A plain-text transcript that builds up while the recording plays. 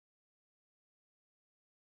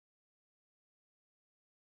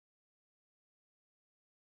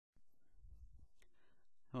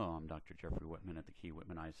Hello, I'm Dr. Jeffrey Whitman at the Key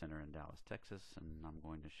Whitman Eye Center in Dallas, Texas, and I'm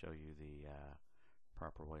going to show you the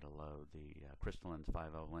proper way to load the crystalens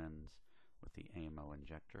 5.0 lens with the AMO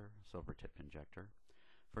injector, silver tip injector.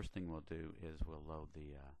 First thing we'll do is we'll load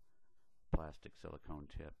the plastic silicone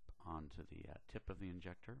tip onto the tip of the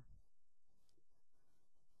injector.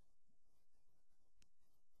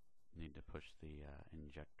 Need to push the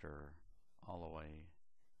injector all the way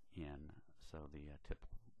in so the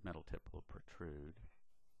metal tip will protrude.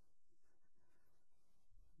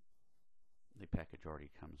 The package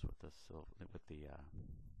already comes with the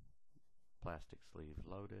plastic sleeve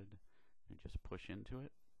loaded. You just push into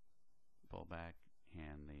it, pull back,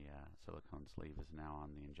 and the silicone sleeve is now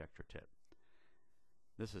on the injector tip.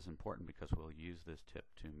 This is important because we'll use this tip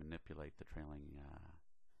to manipulate the trailing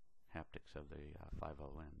haptics of the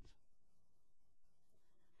 5.0 lens.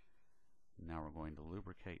 Now we're going to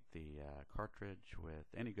lubricate the cartridge with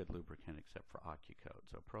any good lubricant except for OcuCoat.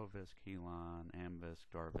 So ProVisc, Helon, Amvisc,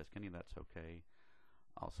 Darvisc, any of that's okay.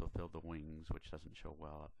 Also fill the wings, which doesn't show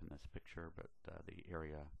well up in this picture, but the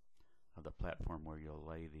area of the platform where you'll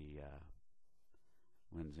lay the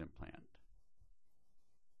lens implant.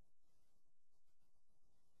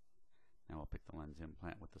 Now we'll pick the lens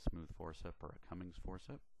implant with a smooth forceps or a Cummings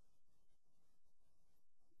forceps,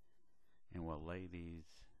 and we'll lay these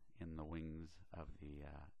in the wings of the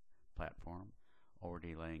platform,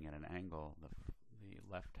 already laying at an angle the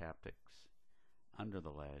left haptics under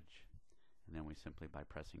the ledge, and then we simply, by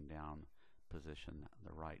pressing down, position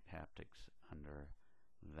the right haptics under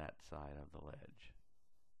that side of the ledge.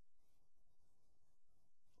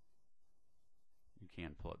 You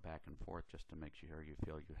can pull it back and forth just to make sure you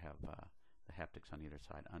feel you have the haptics on either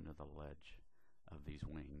side under the ledge of these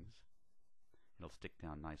wings. It'll stick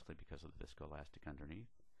down nicely because of the viscoelastic underneath.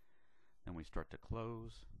 Then we start to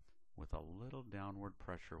close with a little downward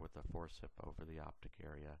pressure with the forceps over the optic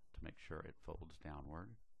area to make sure it folds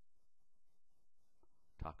downward,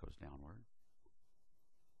 tacos downward.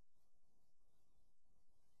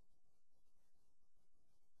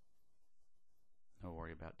 No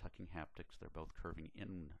worry about tucking haptics. They're both curving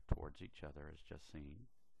in towards each other as just seen.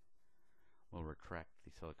 We'll retract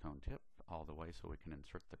the silicone tip all the way so we can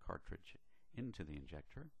insert the cartridge into the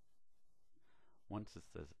injector. Once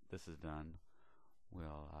this is done,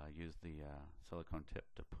 we'll use the silicone tip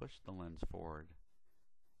to push the lens forward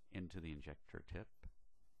into the injector tip,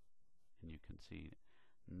 and you can see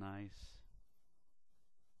nice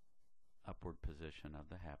upward position of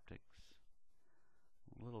the haptics.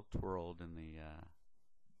 A little twirled in the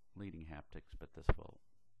leading haptics, but this will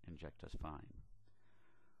inject us fine.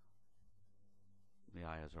 The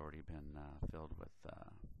eye has already been filled with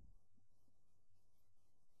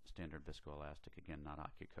standard viscoelastic, again not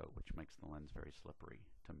OcuCoat, which makes the lens very slippery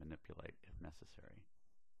to manipulate if necessary.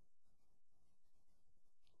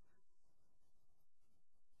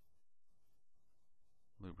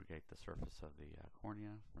 Lubricate the surface of the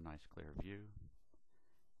cornea for a nice clear view.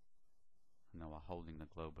 And then while holding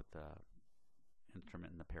the globe with the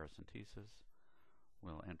instrument in the paracentesis,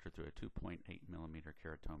 we'll enter through a 2.8 millimeter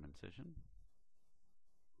keratome incision,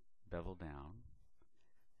 bevel down,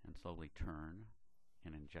 and slowly turn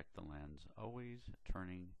and inject the lens, always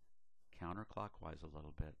turning counterclockwise a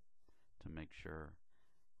little bit to make sure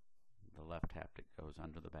the left haptic goes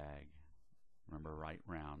under the bag. Remember, right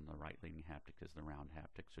round, the right leading haptic is the round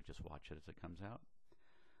haptic, so just watch it as it comes out.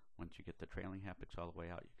 Once you get the trailing haptics all the way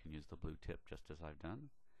out, you can use the blue tip, just as I've done,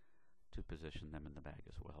 to position them in the bag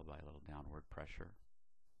as well by a little downward pressure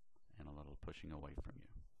and a little pushing away from you.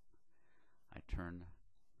 I turn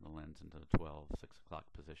the lens into the 6 o'clock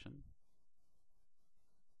position.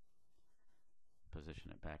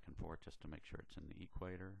 Position it back and forth just to make sure it's in the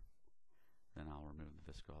equator. Then I'll remove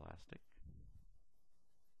the viscoelastic.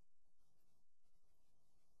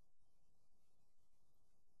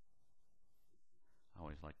 I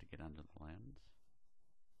always like to get under the lens.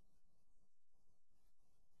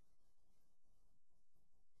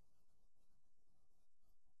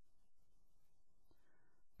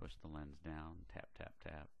 Push the lens down, tap, tap,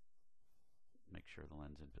 tap. Make sure the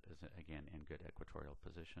lens is again in good equatorial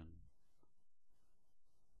position.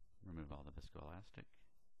 Remove all the viscoelastic.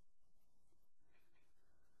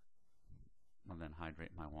 I'll then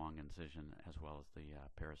hydrate my Wong incision as well as the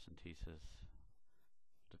paracentesis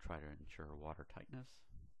to try to ensure water tightness.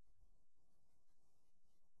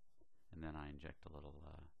 And then I inject a little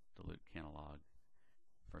dilute Canalog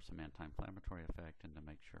for some anti-inflammatory effect and to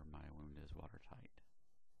make sure my wound is watertight.